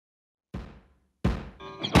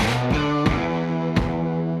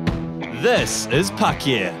This is Puck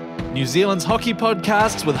Yeah, New Zealand's hockey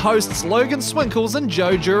podcast with hosts Logan Swinkles and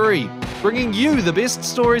Joe Jury, bringing you the best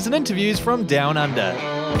stories and interviews from Down Under.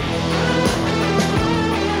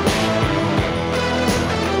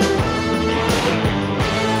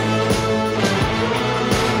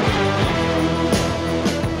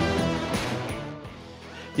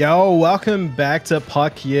 Yo, welcome back to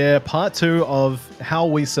Puck Yeah, part 2 of how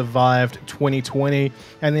we survived 2020,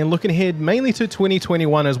 and then looking ahead mainly to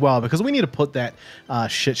 2021 as well, because we need to put that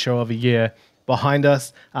shit show of a year behind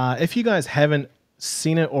us. If you guys haven't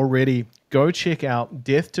seen it already, go check out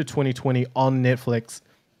Death to 2020 on Netflix.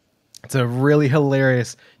 It's a really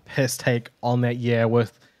hilarious piss take on that year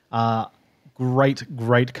with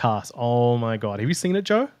great cast. Oh my god, have you seen it,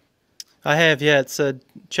 Joe? I have, yeah. It's a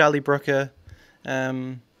Charlie Brooker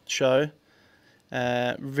show.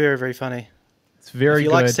 Very funny. It's very good.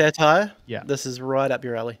 If you like satire, yeah, this is right up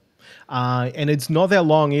your alley. And it's not that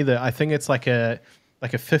long either. I think it's like a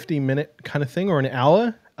 50-minute kind of thing, or an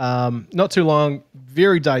hour. Not too long,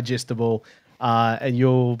 very digestible, and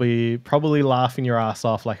you'll be probably laughing your ass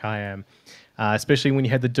off like I am, especially when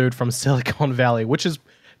you had the dude from Silicon Valley,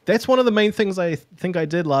 that's one of the main things I think I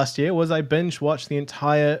did last year was I binge watched the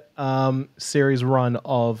entire series run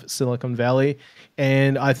of Silicon Valley,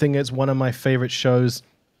 and I think it's one of my favorite shows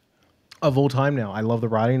of all time now. I love the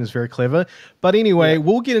writing, it's very clever. But anyway,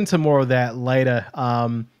 We'll get into more of that later.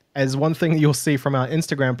 As one thing you'll see from our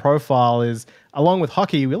Instagram profile is, along with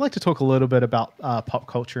hockey, we like to talk a little bit about pop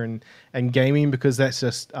culture and gaming, because that's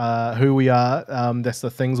just who we are. That's the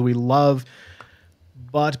things we love.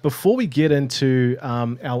 But before we get into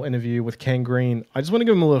our interview with Ken Green, I just want to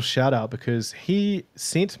give him a little shout out, because he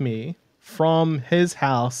sent me from his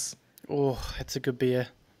house. Oh, that's a good beer.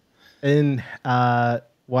 In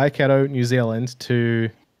Waikato, New Zealand, to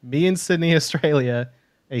me in Sydney, Australia,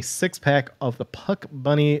 a 6-pack of the Puck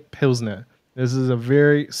Bunny Pilsner. This is a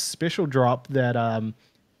very special drop that, I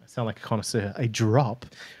sound like a connoisseur, a drop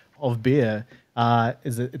of beer.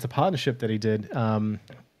 It's a partnership that he did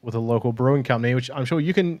with a local brewing company, which I'm sure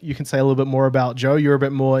you can say a little bit more about. Joe, you're a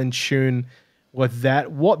bit more in tune with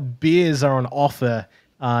that. What beers are on offer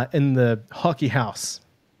in the Hockey House?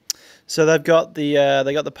 So they've got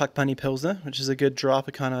the Puck Bunny Pilsner, which is a good drop.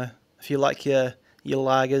 If you like your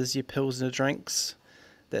lagers, your Pilsner drinks,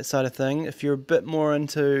 that side of thing. If you're a bit more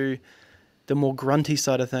into the more grunty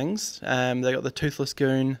side of things, they got the Toothless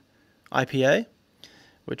Goon IPA,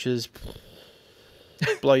 which is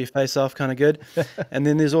blow your face off, kind of good. And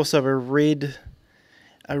then there's also a red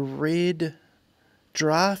IPA,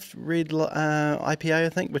 I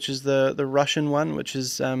think, which is the Russian one, which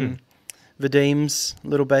is Vadim's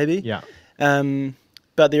little baby. Yeah.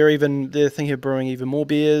 But they're thinking of brewing even more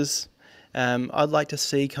beers. I'd like to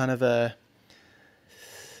see kind of a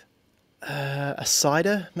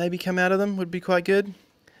cider maybe come out of them, would be quite good.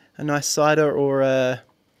 A nice cider, or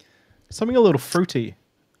something a little fruity.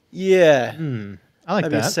 Yeah. I like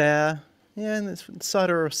maybe that. A sour. Yeah, and it's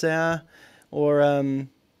cider or sour, or I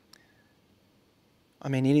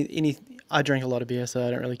mean I drink a lot of beer, so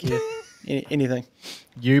I don't really care. Anything.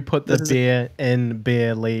 You put the beer in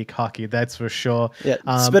beer league hockey, that's for sure. Yeah,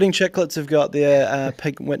 Spitting Chicklets have got their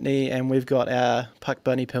Pig Whitney, and we've got our Puck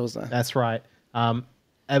Bunny Pilsner. That's right.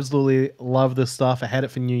 Absolutely love this stuff. I had it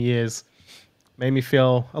for New Year's. Made me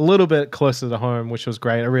feel a little bit closer to home, which was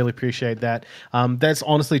great. I really appreciate that. That's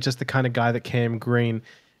honestly just the kind of guy that Cam Green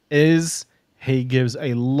is. He gives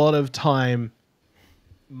a lot of time,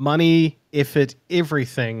 money, effort,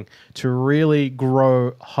 everything to really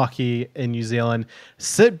grow hockey in New Zealand.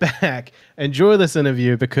 Sit back, enjoy this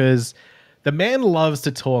interview, because the man loves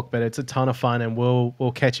to talk, but it's a ton of fun, and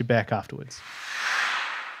we'll catch you back afterwards.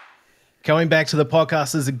 Coming back to the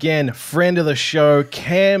podcasters again, friend of the show,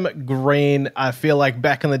 Cam Green. I feel like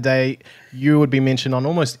back in the day, you would be mentioned on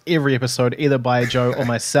almost every episode, either by Joe or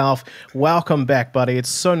myself. Welcome back, buddy. It's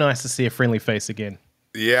so nice to see a friendly face again.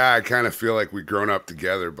 Yeah, I kind of feel like we've grown up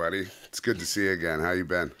together, buddy. It's good to see you again. How you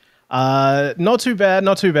been? Not too bad.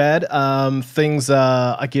 Things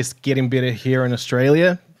are, I guess, getting better here in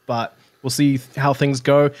Australia, but we'll see how things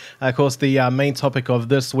go. Of course, the main topic of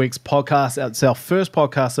this week's podcast, it's our first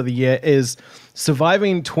podcast of the year, is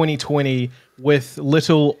surviving 2020 with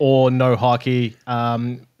little or no hockey.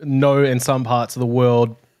 No in some parts of the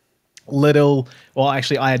world. Well,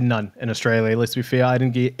 actually, I had none in Australia. Let's be fair. I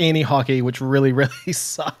didn't get any hockey, which really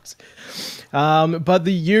sucked. But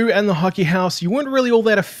you and the Hockey House, you weren't really all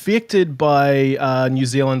that affected by New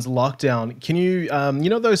Zealand's lockdown. Can you,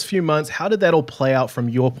 those few months, how did that all play out from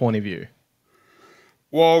your point of view?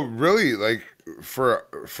 Well, really, like for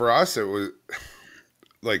us, it was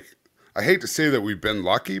like, I hate to say that we've been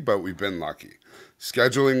lucky, but we've been lucky.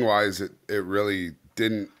 scheduling wise, it really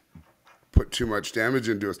didn't put too much damage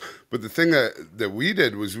into us. But the thing that we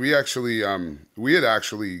did was we had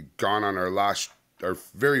actually gone on our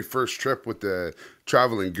very first trip with the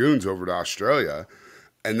Travelling Goons over to Australia.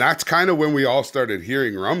 And that's kind of when we all started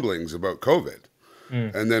hearing rumblings about COVID.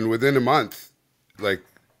 And then within a month, like,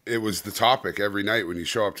 it was the topic every night when you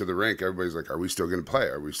show up to the rink. Everybody's like, are we still going to play?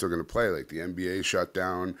 Are we still going to play? Like, the NBA shut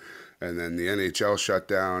down and then the NHL shut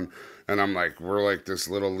down. And I'm like, we're like this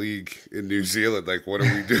little league in New Zealand. Like, what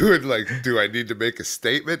are we doing? Like, do I need to make a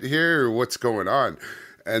statement here or what's going on?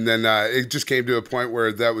 And then it just came to a point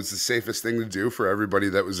where that was the safest thing to do for everybody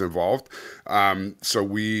that was involved. So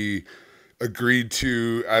we agreed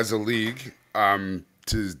to, as a league,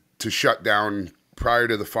 to shut down prior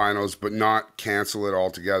to the finals, but not cancel it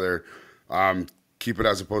altogether. Keep it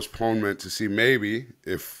as a postponement to see maybe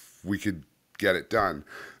if we could get it done.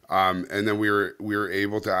 And then we were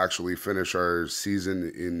able to actually finish our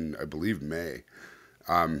season in, I believe, May.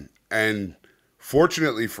 And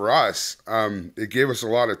fortunately for us, it gave us a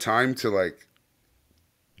lot of time to like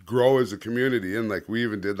grow as a community. And like we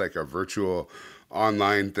even did like a virtual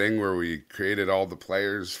online thing where we created all the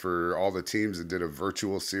players for all the teams and did a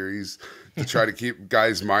virtual series to try to keep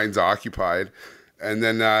guys' minds occupied. And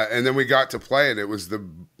then we got to play, and it was the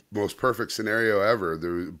most perfect scenario ever.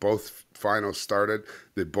 Both finals started.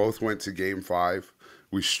 They both went to Game 5.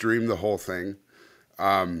 We streamed the whole thing.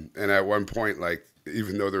 And at one point, like,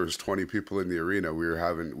 even though there was 20 people in the arena,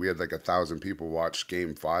 we had like 1,000 people watch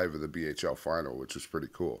Game 5 of the BHL final, which was pretty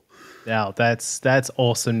cool. Yeah, that's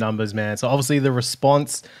awesome numbers, man. So obviously the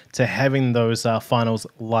response to having those finals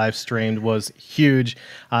live streamed was huge.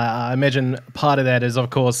 I imagine part of that is,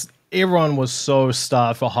 of course, everyone was so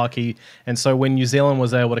starved for hockey. And so when New Zealand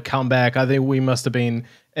was able to come back, I think we must have been,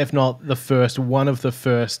 if not the first, one of the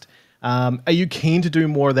first. Are you keen to do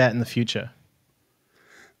more of that in the future?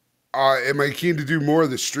 Am I keen to do more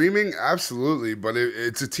of the streaming? Absolutely, but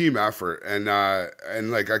it's a team effort, and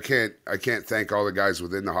like I can't thank all the guys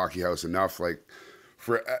within the Hockey House enough. Like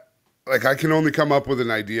I can only come up with an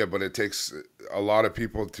idea, but it takes a lot of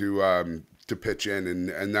people to pitch in,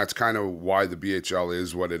 and that's kind of why the BHL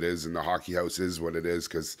is what it is, and the Hockey House is what it is,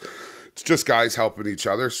 because it's just guys helping each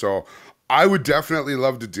other. So I would definitely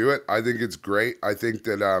love to do it. I think it's great. I think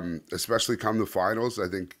that especially come the finals, I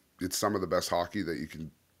think it's some of the best hockey that you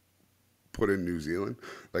can put in New Zealand.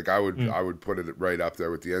 Like I would put it right up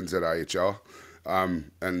there with the NZIHL,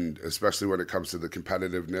 and especially when it comes to the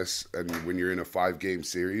competitiveness and when you're in a 5-game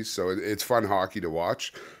series. So it's fun hockey to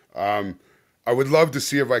watch. I would love to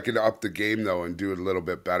see if I could up the game though and do it a little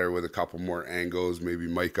bit better with a couple more angles, maybe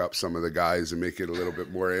mic up some of the guys and make it a little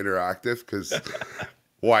bit more interactive, because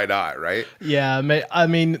why not, right? Yeah, I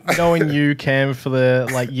mean, knowing you, Cam, for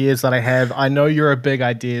the years that I have, I know you're a big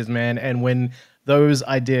ideas man, and when those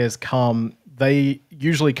ideas come, they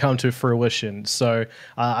usually come to fruition. So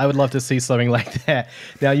I would love to see something like that.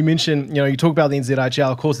 Now, you mentioned, you talk about the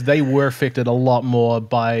NZIHL. Of course, they were affected a lot more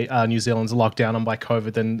by New Zealand's lockdown and by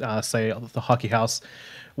COVID than, say, the Hockey House,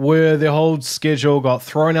 where their whole schedule got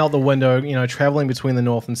thrown out the window, traveling between the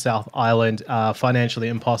North and South Island, financially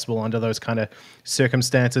impossible under those kind of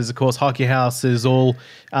circumstances. Of course, Hockey House is all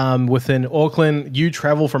within Auckland. You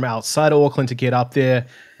travel from outside of Auckland to get up there,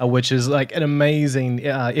 which is like an amazing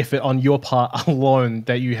effort on your part alone,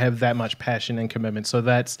 that you have that much passion and commitment. So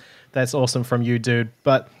that's awesome from you, dude.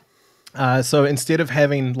 But so instead of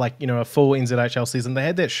having a full NZHL season, they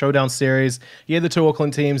had that showdown series. You had the two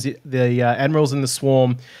Auckland teams, the Admirals and the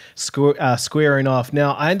Swarm, squaring off.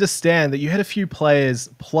 Now, I understand that you had a few players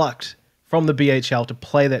plucked from the BHL to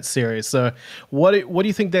play that series. So what do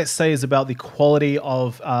you think that says about the quality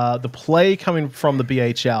of the play coming from the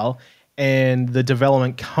BHL and the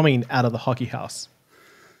development coming out of the Hockey House?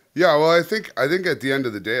 Yeah, well, I think at the end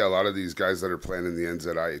of the day, a lot of these guys that are playing in the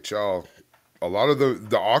NZIHL, a lot of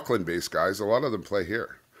the Auckland-based guys, a lot of them play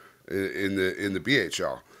here in the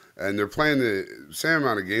BHL, and they're playing the same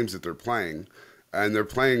amount of games that they're playing, and they're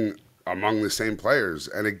playing among the same players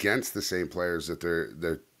and against the same players that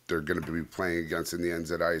they're going to be playing against in the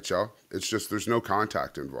NZIHL. It's just there's no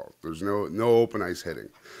contact involved. There's no open ice hitting.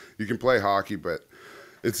 You can play hockey, but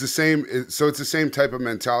it's the same. So it's the same type of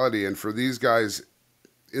mentality. And for these guys,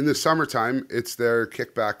 in the summertime, it's their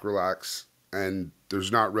kick back, relax, and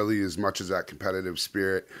there's not really as much as that competitive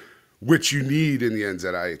spirit, which you need in the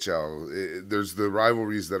NZIHL. There's the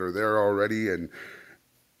rivalries that are there already, and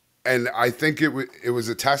I think it was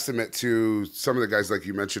a testament to some of the guys, like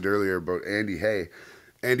you mentioned earlier about Andy Hay.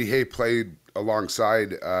 Andy Hay plays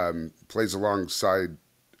alongside a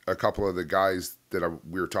couple of the guys that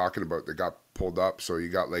we were talking about that got pulled up. So you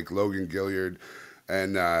got like Logan Gilliard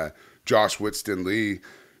and Josh Whitston Lee.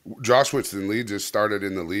 Josh Whitston Lee just started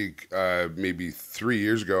in the league maybe 3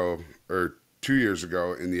 years ago or 2 years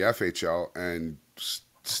ago in the FHL and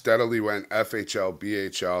steadily went FHL,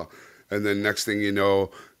 BHL, and then next thing you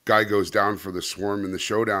know, guy goes down for the Swarm in the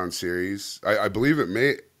Showdown series. I believe it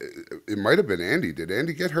might have been Andy. Did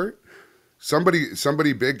Andy get hurt?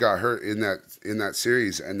 Somebody big got hurt in that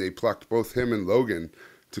series, and they plucked both him and Logan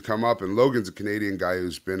to come up. And Logan's a Canadian guy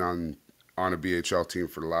who's been on a BHL team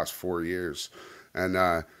for the last 4 years.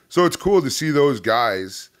 And so it's cool to see those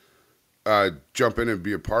guys jump in and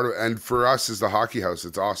be a part of it. And for us as the Hockey House,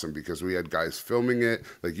 it's awesome because we had guys filming it.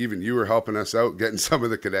 Like even you were helping us out, getting some of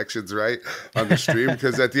the connections right on the stream.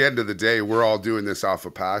 Because at the end of the day, we're all doing this off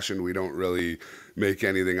of passion. We don't really make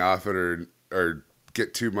anything off it or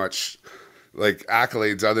get too much like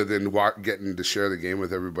accolades other than getting to share the game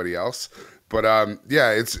with everybody else. But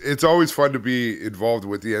yeah, it's always fun to be involved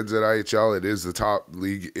with the NZIHL. It is the top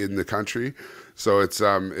league in the country, so it's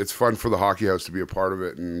fun for the Hockey House to be a part of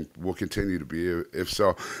it, and we'll continue to be if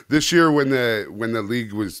so. This year, when the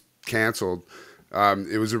league was canceled,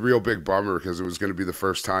 it was a real big bummer because it was going to be the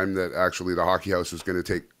first time that actually the Hockey House was going to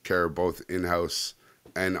take care of both in-house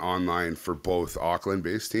and online for both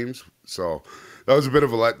Auckland-based teams. So that was a bit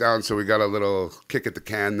of a letdown. So we got a little kick at the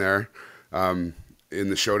can there. In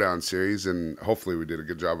the Showdown series, and hopefully we did a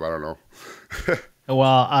good job. I don't know.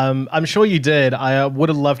 Well, I'm sure you did. I would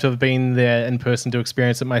have loved to have been there in person to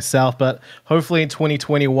experience it myself, but hopefully in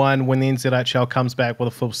 2021, when the NZHL comes back with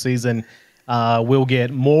a full season, we'll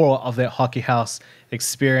get more of that Hockey House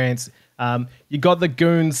experience. You got the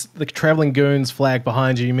Goons, the Travelling Goons flag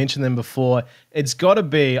behind you. You mentioned them before. It's got to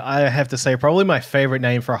be, I have to say, probably my favorite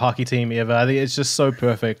name for a hockey team ever. I think it's just so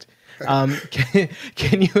perfect.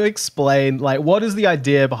 Can you explain, like, what is the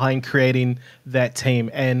idea behind creating that team?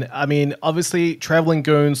 And I mean, obviously Travelling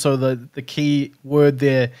Goons, so the key word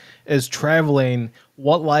there is traveling.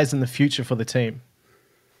 What lies in the future for the team?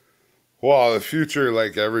 Well, the future,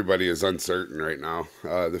 like everybody, is uncertain right now.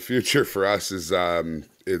 The future for us is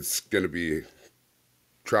it's going to be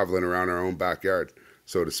traveling around our own backyard,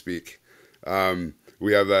 so to speak.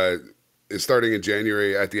 We have starting in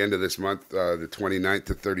January, at the end of this month, the 29th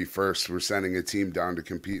to 31st, we're sending a team down to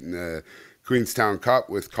compete in the Queenstown Cup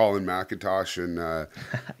with Colin McIntosh and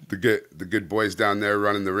the good boys down there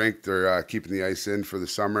running the rink. They're keeping the ice in for the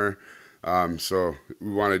summer. So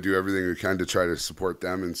we want to do everything we can to try to support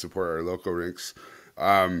them and support our local rinks.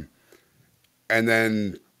 And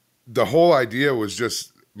then the whole idea was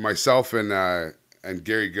just myself and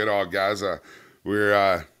Gary Goodall Gaza.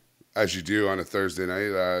 We're as you do on a Thursday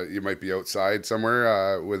night, you might be outside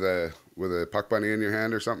somewhere with a puck bunny in your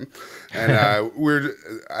hand or something. And we're,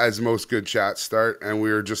 as most good chats start, and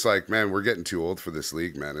we were just like, man, we're getting too old for this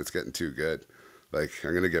league, man. It's getting too good. Like,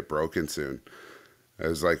 I'm going to get broken soon. I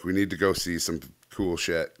was like, we need to go see some cool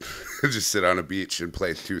shit. Just sit on a beach and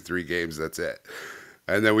play 2-3 games. That's it.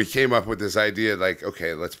 And then we came up with this idea, like,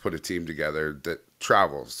 okay, let's put a team together that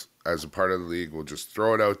travels as a part of the league. We'll just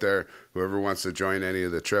throw it out there. Whoever wants to join any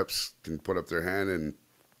of the trips can put up their hand, and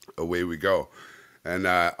away we go. And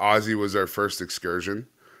Aussie was our first excursion,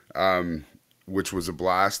 which was a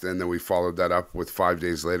blast. And then we followed that up with 5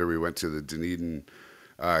 days later, we went to the Dunedin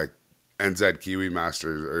NZ Kiwi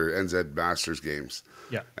Masters or NZ Masters games.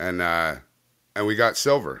 Yeah. And we got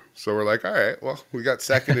silver. So we're like, all right, well, we got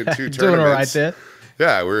second in 2 tournaments. Doing all right there.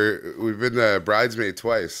 Yeah, we've been the bridesmaid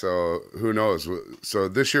twice, so who knows? So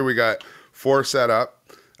this year we got 4 set up.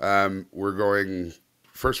 We're going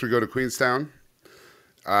first. We go to Queenstown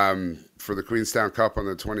for the Queenstown Cup on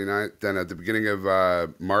the 29th. Then at the beginning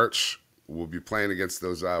of March, we'll be playing against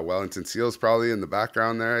those Wellington Seals probably in the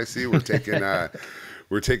background there. I see we're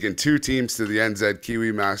taking 2 teams to the NZ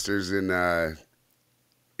Kiwi Masters in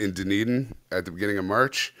Dunedin at the beginning of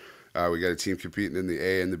March. We got a team competing in the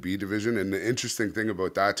A and the B division. And the interesting thing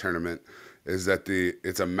about that tournament is that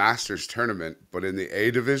it's a Masters tournament, but in the A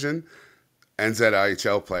division,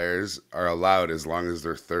 NZIHL players are allowed as long as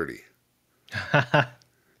they're 30.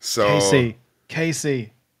 So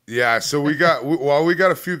Casey. Yeah, so we got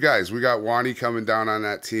a few guys. We got Wani coming down on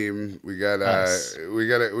that team. We got nice. we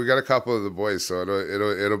got a couple of the boys, so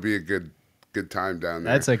it'll be a good time down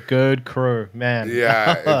there. That's a good crew, man.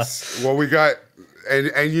 Yeah, we got.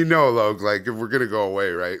 And you know, Log, like if we're gonna go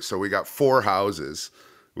away, right? So we got 4 houses.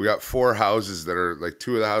 We got 4 houses that are like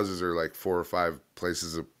 2 of the houses are like 4 or 5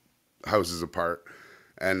 houses apart,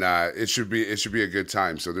 and it should be a good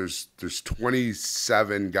time. So there's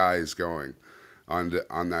 27 guys going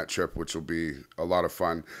on that trip, which will be a lot of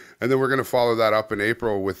fun. And then we're gonna follow that up in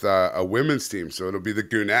April with a women's team. So it'll be the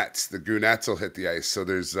Goonettes. The Goonettes will hit the ice. So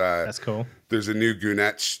that's cool. There's a new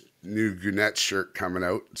Goonette new Gannett shirt coming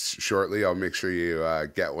out shortly. I'll make sure you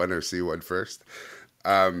get one or see one first.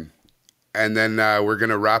 And then we're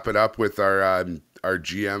gonna wrap it up with our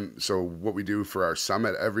GM. So what we do for our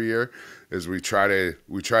summit every year is we try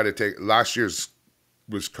to take last year's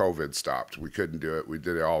was COVID stopped. We couldn't do it. We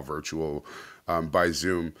did it all virtual by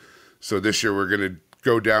Zoom. So this year we're gonna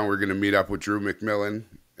go down. We're gonna meet up with Drew McMillan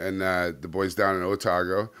and the boys down in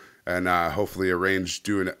Otago, and hopefully arrange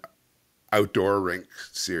do an outdoor rink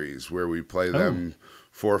series where we play them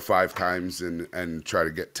 4 or 5 times and try to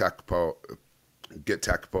get Tecpo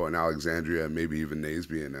and Alexandria and maybe even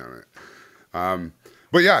Naseby in on it.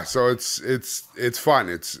 But yeah, so it's fun.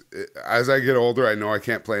 As I get older, I know I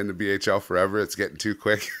can't play in the BHL forever. It's getting too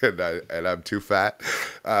quick, and I'm too fat.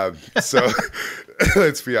 So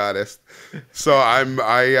let's be honest. So I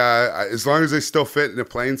as long as I still fit in a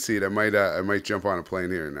plane seat, I might jump on a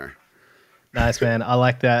plane here and there. Nice, man. I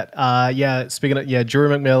like that. Speaking of Drew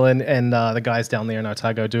McMillan and the guys down there in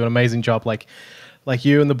Otago do an amazing job, like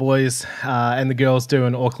you and the boys and the girls do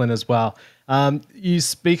in Auckland as well. You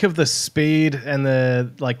speak of the speed and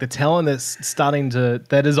the talent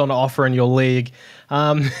that is on offer in your league.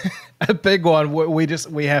 A big one. We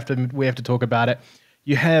have to talk about it.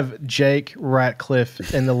 You have Jake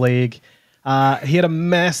Ratcliffe in the league. He had a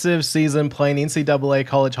massive season playing NCAA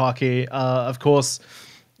college hockey. Of course,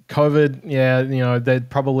 COVID, they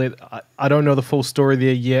probably, I don't know the full story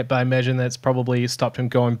there yet, but I imagine that's probably stopped him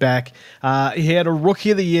going back. He had a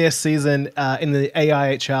Rookie of the Year season in the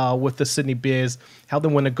AIHL with the Sydney Bears, helped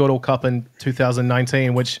them win a Goodall Cup in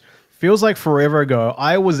 2019, which feels like forever ago.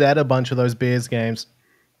 I was at a bunch of those Bears games,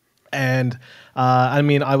 and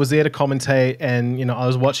I was there to commentate, and I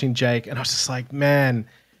was watching Jake, and I was just like, man,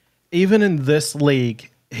 even in this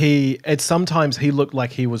league, sometimes he looked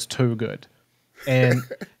like he was too good. And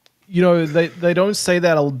they don't say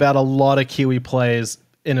that about a lot of Kiwi players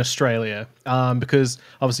in Australia because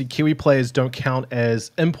obviously Kiwi players don't count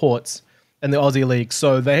as imports in the Aussie League,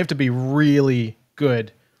 so they have to be really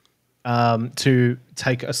good to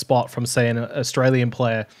take a spot from, say, an Australian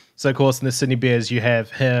player. So, of course, in the Sydney Bears, you have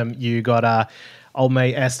him. You got old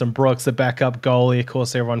mate Aston Brooks, the backup goalie. Of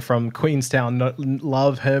course, everyone from Queenstown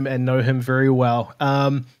love him and know him very well.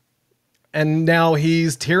 And now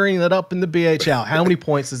he's tearing it up in the BHL. How many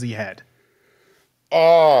points has he had?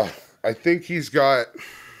 I think he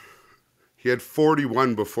had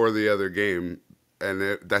 41 before the other game,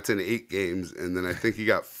 and that's in 8 games. And then I think he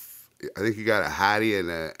got a Hattie and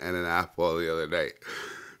an apple the other night.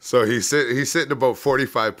 So he's sitting about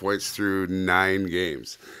 45 points through 9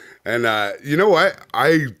 games. And you know what?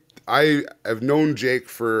 I have known Jake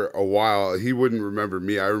for a while. He wouldn't remember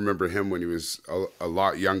me. I remember him when he was a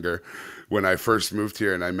lot younger, when I first moved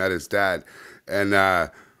here and I met his dad. And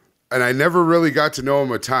I never really got to know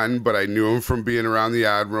him a ton, but I knew him from being around the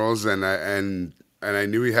Admirals, and I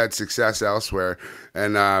knew he had success elsewhere.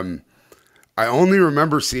 And I only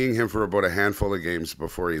remember seeing him for about a handful of games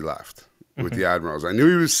before he left with the Admirals. I knew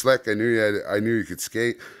he was slick. I knew he could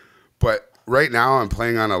skate. But right now I'm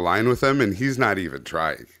playing on a line with him, and he's not even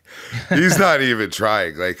trying. He's not even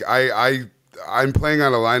trying. Like I'm playing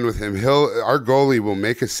on a line with him. Our goalie will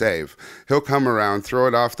make a save. He'll come around, throw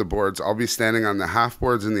it off the boards. I'll be standing on the half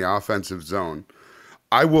boards in the offensive zone.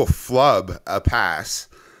 I will flub a pass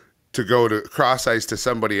to go to cross ice to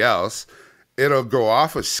somebody else. It'll go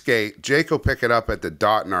off a skate. Jake will pick it up at the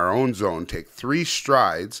dot in our own zone, take 3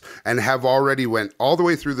 strides, and have already went all the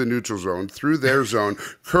way through the neutral zone, through their zone,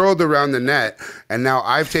 curled around the net, and now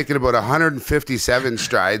I've taken about 157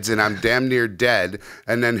 strides, and I'm damn near dead,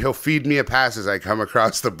 and then he'll feed me a pass as I come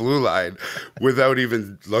across the blue line without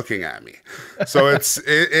even looking at me. So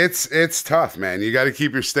it's tough, man. You got to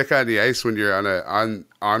keep your stick on the ice when you're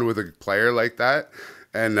on with a player like that.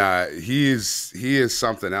 And he is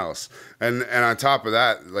something else. And on top of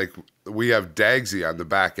that, like, we have Dagsy on the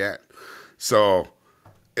back end. So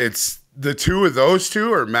it's the two of those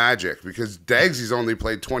two are magic, because Dagsy's only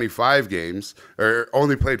played 25 games, or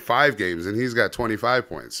only played 5 games, and he's got 25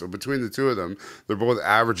 points. So between the two of them, they're both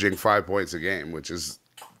averaging 5 points a game, which is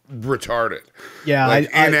retarded. Yeah, like,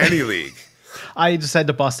 in any league. I just had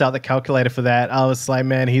to bust out the calculator for that. I was like,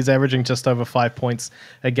 man, he's averaging just over 5 points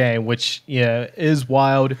a game, which is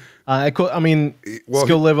wild.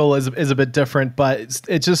 Skill level is a bit different, but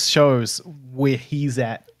it just shows where he's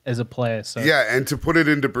at as a player. So yeah, and to put it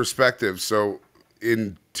into perspective, so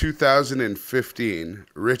in 2015,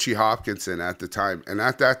 Richie Hopkinson at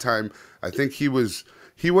that time, I think he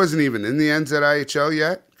wasn't even in the NZIHL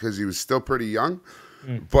yet, because he was still pretty young.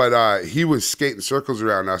 But he was skating circles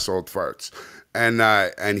around us old farts,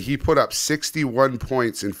 and he put up 61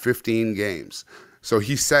 points in 15 games. So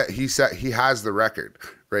he has the record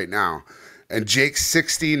right now, and Jake's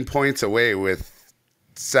 16 points away with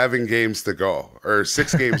 7 games to go or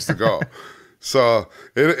 6 games to go. So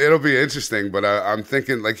it'll be interesting, but I'm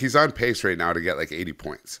thinking like he's on pace right now to get like 80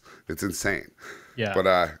 points. It's insane. Yeah.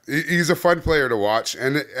 But he's a fun player to watch,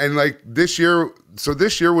 and like this year, so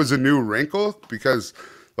this year was a new wrinkle because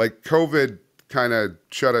like COVID kind of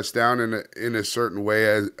shut us down in a certain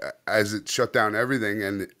way as it shut down everything,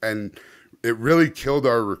 and it really killed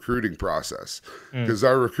our recruiting process because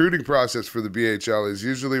our recruiting process for the BHL is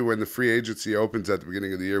usually when the free agency opens at the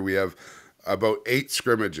beginning of the year, we have about 8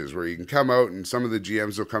 scrimmages where you can come out and some of the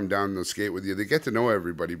GMs will come down and they'll skate with you. They get to know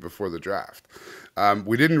everybody before the draft.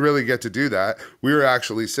 We didn't really get to do that. We were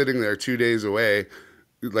actually sitting there 2 days away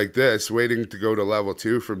like this, waiting to go to level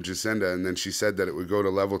 2 from Jacinda. And then she said that it would go to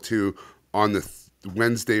level 2 on the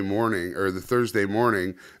Wednesday morning or the Thursday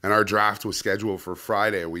morning. And our draft was scheduled for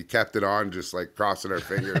Friday. We kept it on just like crossing our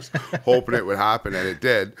fingers, hoping it would happen. And it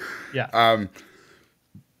did. Yeah.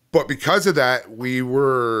 But because of that, we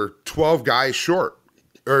were 12 guys short.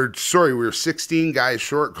 Or, sorry, we were 16 guys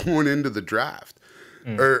short going into the draft.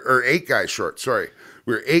 Or 8 guys short, sorry.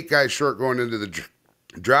 We were 8 guys short going into the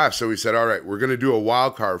draft. So we said, all right, we're going to do a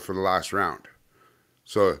wild card for the last round.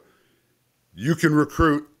 So you can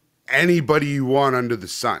recruit anybody you want under the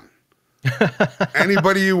sun.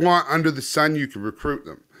 Anybody you want under the sun, you can recruit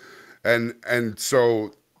them. And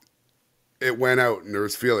so it went out and there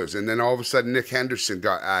was feelers. And then all of a sudden, Nick Henderson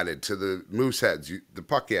got added to the Mooseheads, the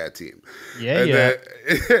Puck Yeah team. Yeah, and yeah.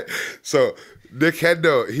 Then, so Nick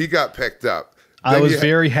Hendo, he got picked up. I was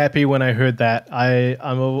very happy when I heard that.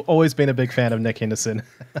 I'm always been a big fan of Nick Henderson.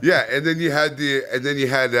 Yeah, and then you had the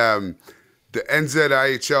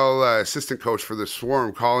NZIHL assistant coach for the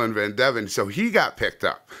Swarm, Colin Van Deven. So he got picked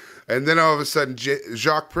up. And then all of a sudden,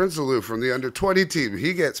 Jacques Prinsloo from the under-20 team,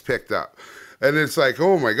 he gets picked up. And it's like,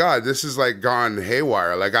 oh my God, this is like gone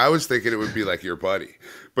haywire. Like I was thinking it would be like your buddy.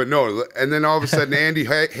 But no, and then all of a sudden Andy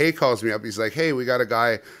Hay calls me up. He's like, hey, we got a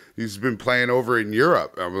guy who's been playing over in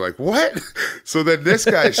Europe. I'm like, what? So then this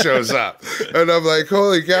guy shows up. And I'm like,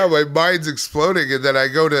 holy cow, my mind's exploding. And then I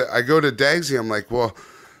go to Dagsy. I'm like, well,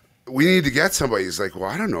 we need to get somebody. He's like, well,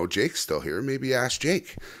 I don't know. Jake's still here. Maybe ask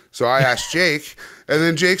Jake. So I asked Jake. And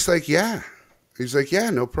then Jake's like, yeah. He's like, yeah,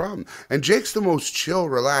 no problem. And Jake's the most chill,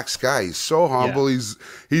 relaxed guy. He's so humble. Yeah.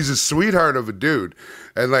 He's a sweetheart of a dude.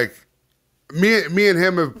 And like me and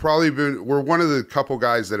him have probably we're one of the couple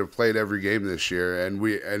guys that have played every game this year.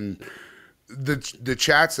 And the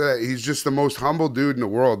chats, he's just the most humble dude in the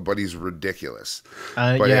world, but he's ridiculous.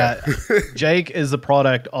 Yeah. Jake is the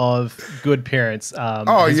product of good parents. His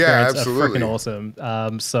parents absolutely. Are freaking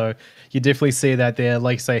awesome. So you definitely see that there.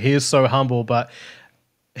 Like I say, he is so humble, but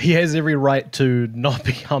he has every right to not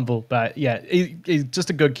be humble. But yeah, he's just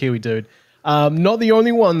a good Kiwi dude. Not the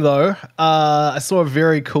only one though. I saw a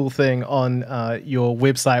very cool thing on your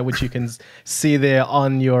website, which you can see there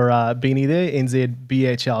on your beanie there,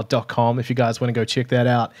 nzbhl.com, if you guys want to go check that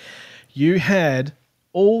out. You had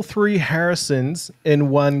all 3 Harrisons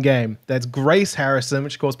in one game. That's Grace Harrison,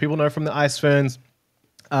 which of course people know from the Ice Ferns,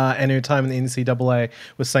 and her time in the NCAA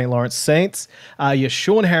with St. Lawrence Saints. You're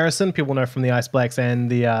Sean Harrison, people know from the Ice Blacks and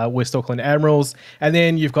the West Auckland Admirals. And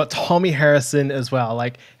then you've got Tommy Harrison as well.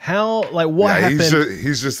 Like what happened?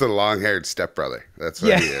 He's just a long-haired stepbrother. That's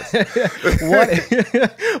what he is.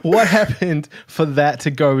 What happened for that to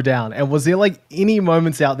go down? And was there like any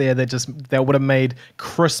moments out there that would have made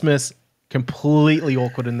Christmas completely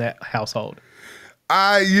awkward in that household?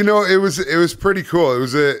 It was pretty cool. It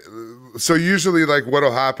was so usually like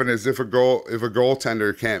what'll happen is if a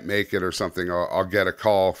goaltender can't make it or something, I'll get a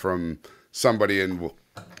call from somebody and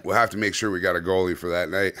we'll have to make sure we got a goalie for that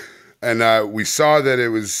night. And we saw that it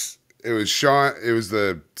was Sean. It was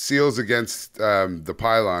the Seals against the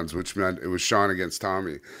Pylons, which meant it was Sean against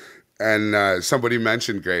Tommy. And somebody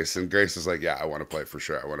mentioned Grace, and Grace was like, "Yeah, I want to play for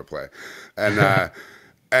sure. I want to play." And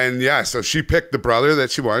and yeah, so she picked the brother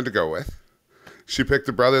that she wanted to go with.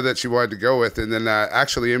 And then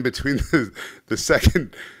actually in between the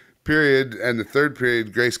second period and the third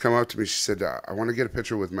period, Grace come up to me. She said, I want to get a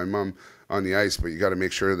picture with my mom on the ice, but you got to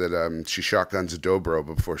make sure that she shotguns a dobro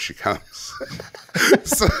before she comes.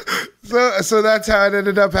 so that's how it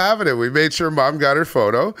ended up happening. We made sure Mom got her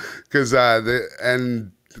photo because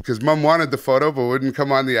Mom wanted the photo but wouldn't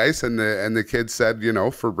come on the ice, and the kid said,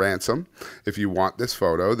 for ransom, if you want this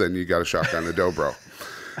photo, then you got to shotgun a dobro.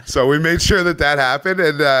 So we made sure that happened,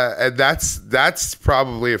 and that's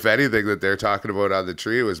probably, if anything, that they're talking about on the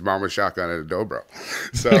tree was Mama Shotgun and a dobro.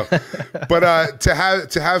 So, but to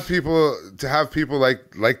have people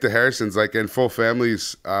like the Harrisons, like in full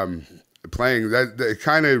families playing, that it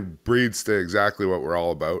kind of breeds to exactly what we're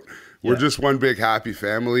all about. We're just one big happy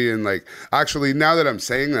family. And like, actually, now that I'm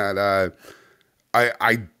saying that,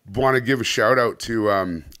 I want to give a shout out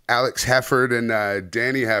to Alex Hefford and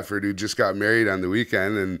Danny Hefford, who just got married on the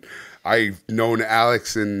weekend. And I've known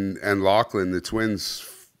Alex and Lachlan, the twins,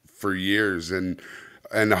 for years. And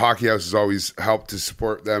the Hockey House has always helped to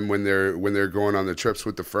support them when they're going on the trips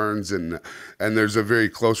with the Ferns. And there's a very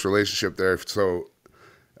close relationship there. So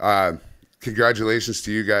congratulations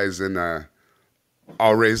to you guys. And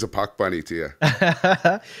I'll raise a puck bunny to you.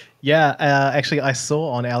 Yeah, actually, I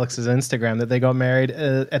saw on Alex's Instagram that they got married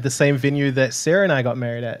at the same venue that Sarah and I got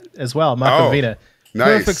married at as well, Marco Vita.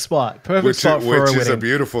 Nice. Perfect spot for a wedding. Which is a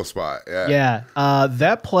beautiful spot, yeah. Yeah,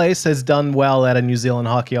 that place has done well out of New Zealand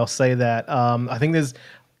hockey, I'll say that. I think there's,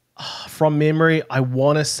 from memory, I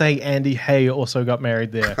want to say Andy Hay also got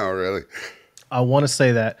married there. Oh, really? I want to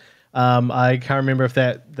say that. I can't remember if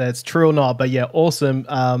that's true or not, but yeah, awesome.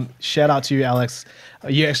 Shout out to you, Alex.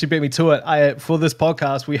 You actually beat me to it. For this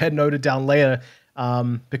podcast, we had noted down later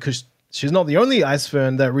because she's not the only Ice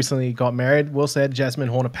Fern that recently got married. We also had Jasmine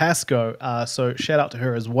Horner-Pascoe, so shout out to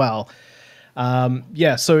her as well.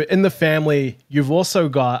 Yeah, so in the family, you've also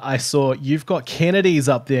got, you've got Kennedys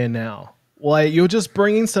up there now. Like, you're just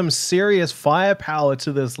bringing some serious firepower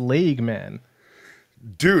to this league, man.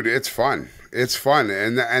 Dude, it's fun. It's fun,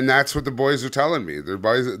 and that's what the boys are telling me. The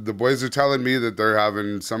boys are telling me that they're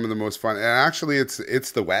having some of the most fun. And actually, it's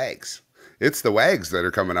the Wags. It's the Wags that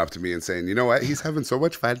are coming up to me and saying, you know what, he's having so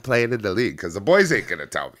much fun playing in the league, because the boys ain't gonna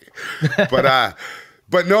tell me.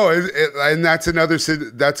 But no, and that's another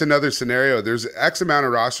scenario. There's X amount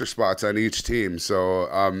of roster spots on each team, so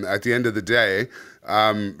at the end of the day,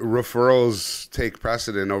 referrals take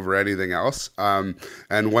precedent over anything else.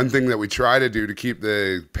 And one thing that we try to do to keep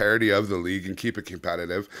the parity of the league and keep it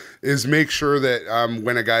competitive is make sure that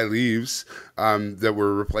when a guy leaves, that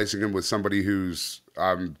we're replacing him with somebody who's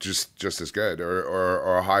just as good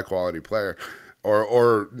or a high quality player.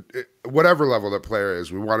 Or whatever level that player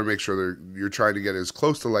is, we want to make sure that you're trying to get as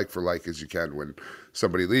close to like for like as you can when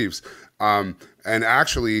somebody leaves. And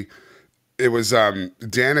actually, it was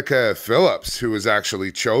Danica Phillips who was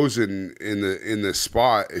actually chosen in the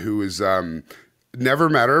spot. Who was never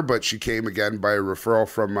met her, but she came again by a referral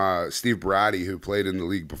from Steve Bratty, who played in the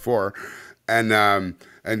league before, and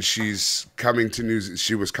she's coming to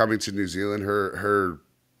She was coming to New Zealand. Her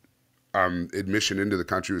admission into the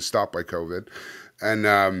country was stopped by COVID,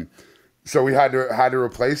 and so we had to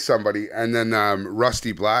replace somebody. And then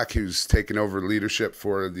Rusty Black, who's taken over leadership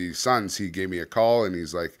for the Suns, he gave me a call and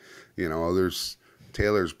he's like, you know, there's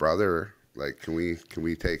Taylor's brother. Like, can we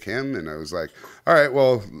take him? And I was like, all right,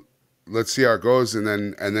 well, let's see how it goes. And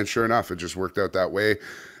then sure enough, it just worked out that way.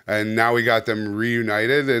 And now we got them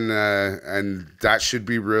reunited, and that should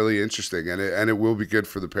be really interesting, and it will be good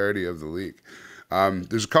for the parity of the league.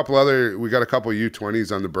 There's we got a couple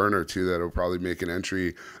U20s on the burner too that will probably make an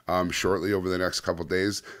entry shortly over the next couple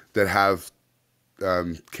days that have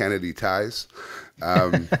Kennedy ties.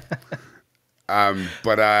 But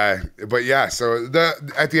yeah, so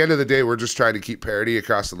at the end of the day, we're just trying to keep parity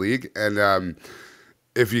across the league. And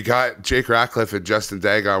if you got Jake Ratcliffe and Justin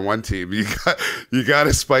Dagg on one team, you got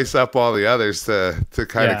to spice up all the others to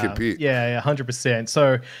kind of compete. Yeah, 100%.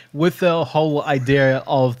 So with the whole idea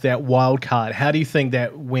of that wild card, how do you think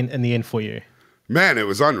that went in the end for you? Man, it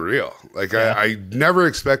was unreal. Like, yeah. I never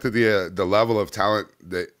expected the level of talent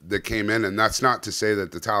that came in, and that's not to say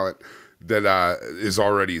that the talent that is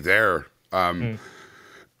already there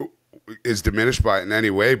is diminished by it in any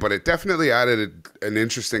way, but it definitely added an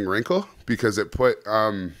interesting wrinkle because it put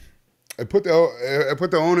the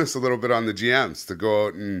onus a little bit on the GMs to go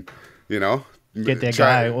out and, you know, get that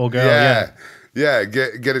guy or girl.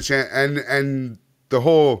 Get a chance, and the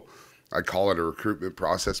whole, I call it a recruitment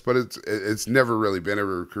process, but it's never really been a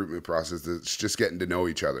recruitment process. It's just getting to know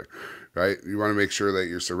each other, right? You want to make sure that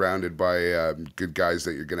you're surrounded by good guys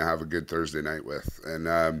that you're going to have a good Thursday night with, and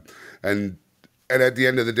at the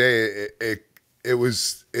end of the day,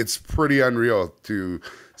 it's pretty unreal to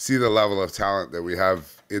see the level of talent that we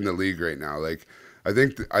have in the league right now. Like, I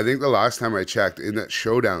think the last time I checked, in that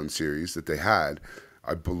showdown series that they had,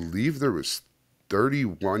 I believe there was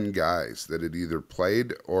 31 guys that had either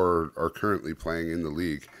played or are currently playing in the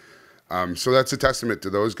league. So that's a testament to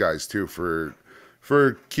those guys too for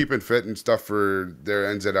keeping fit and stuff for their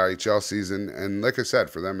NZIHL season. And like I said,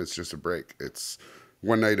 for them, it's just a break. It's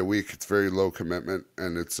one night a week. It's very low commitment,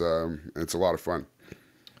 and it's a lot of fun.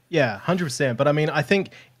 Yeah, 100%. But I mean, I think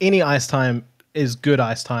any ice time is good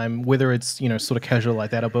ice time, whether it's, you know, sort of casual like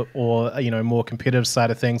that or you know, more competitive side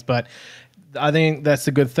of things. But I think that's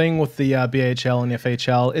the good thing with the BHL and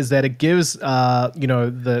FHL is that it gives you know,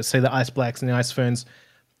 the Ice Blacks and the Ice Ferns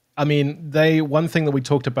I mean, one thing that we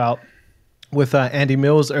talked about with Andy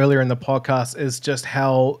Mills earlier in the podcast is just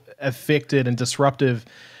how affected and disruptive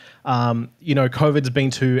COVID's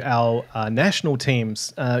been to our national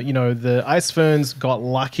teams. The Ice Ferns got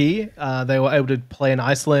lucky. They were able to play in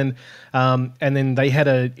Iceland, and then they had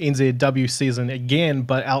a NZW season again.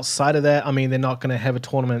 But outside of that, I mean, they're not going to have a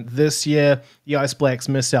tournament this year. The Ice Blacks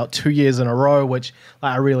missed out 2 years in a row, which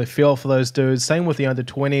I really feel for those dudes. Same with the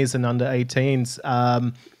under-20s and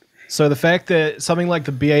under-18s. So the fact that something like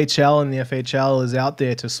the BHL and the FHL is out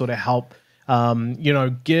there to sort of help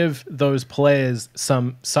give those players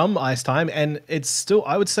some ice time, and it's still,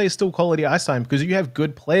 I would say, still quality ice time, because you have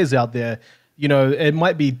good players out there. It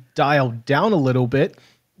might be dialed down a little bit,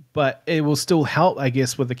 but it will still help, I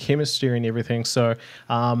guess, with the chemistry and everything. So,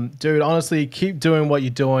 dude, honestly, keep doing what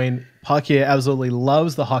you're doing. Pakeha absolutely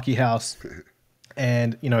loves the Hockey House,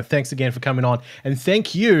 and thanks again for coming on, and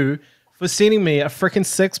thank you for sending me a freaking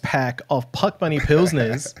 6-pack of Puck Bunny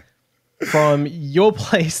Pilsners. From your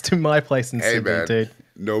place to my place in Sydney, man, dude.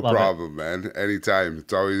 No Love problem, man. Anytime.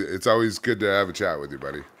 It's always good to have a chat with you,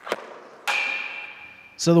 buddy.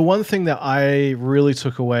 So the one thing that I really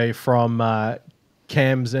took away from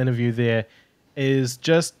Cam's interview there is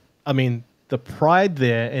just, the pride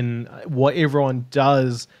there in what everyone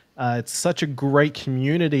does. It's such a great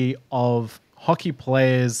community of hockey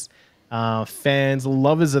players, fans,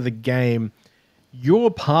 lovers of the game.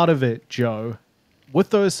 You're part of it, Joe.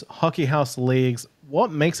 With those Hockey House leagues,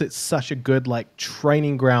 what makes it such a good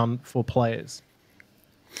training ground for players?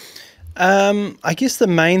 I guess the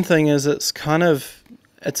main thing is it's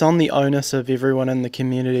on the onus of everyone in the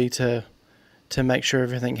community to make sure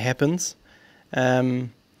everything happens. The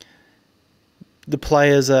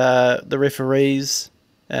players are the referees.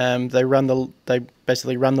 They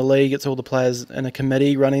basically run the league. It's all the players in a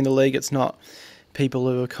committee running the league. It's not people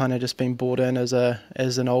who are kind of just been brought in as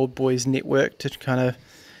an old boys network to kind of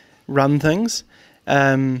run things.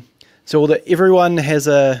 So that everyone has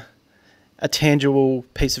a tangible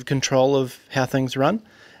piece of control of how things run.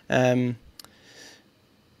 You've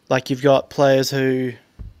got players who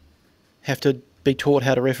have to be taught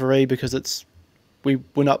how to referee because we're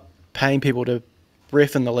not paying people to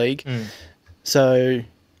ref in the league. So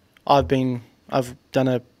I've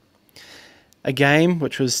done a game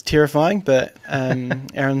which was terrifying, but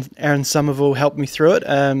Aaron Somerville helped me through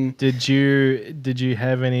it. Did you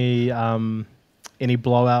have any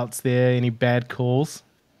blowouts there? Any bad calls?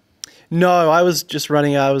 No, I was just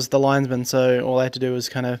running. I was the linesman, so all I had to do was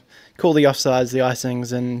kind of call the offsides, the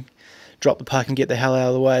icings, and drop the puck and get the hell out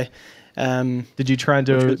of the way. Did you try and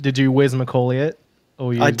did you Wes McCauley it?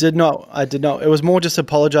 I did not. It was more just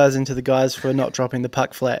apologising to the guys for not dropping the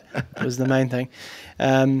puck flat. Was the main thing.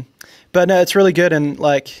 But no, it's really good, and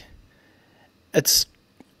it's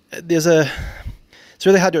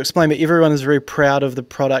really hard to explain, but everyone is very proud of the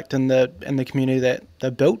product and the community that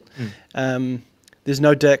they've built. There's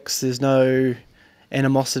no dicks, there's no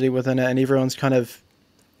animosity within it, and everyone's kind of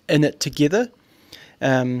in it together.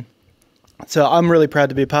 So I'm really proud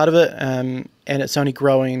to be a part of it, and it's only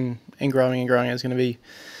growing and growing and growing. It's going to be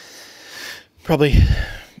probably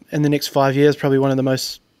in the next 5 years, probably one of the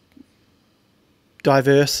most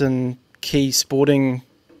diverse and key sporting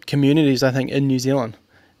communities, I think, in New Zealand,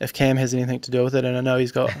 if Cam has anything to do with it. And I know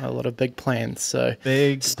he's got a lot of big plans, so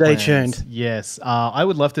stay tuned. Yes, I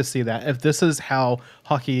would love to see that. If this is how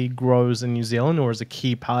hockey grows in New Zealand, or is a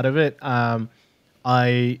key part of it,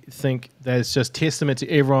 I think that's just testament to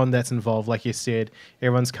everyone that's involved. Like you said,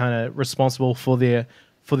 everyone's kind of responsible for their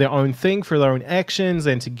own thing, for their own actions,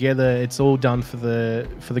 and together it's all done for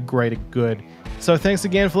the greater good. So thanks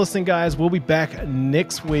again for listening, guys. We'll be back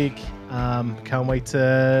next week. Can't wait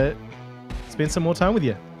to spend some more time with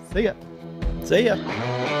you. See ya. See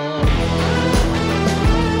ya.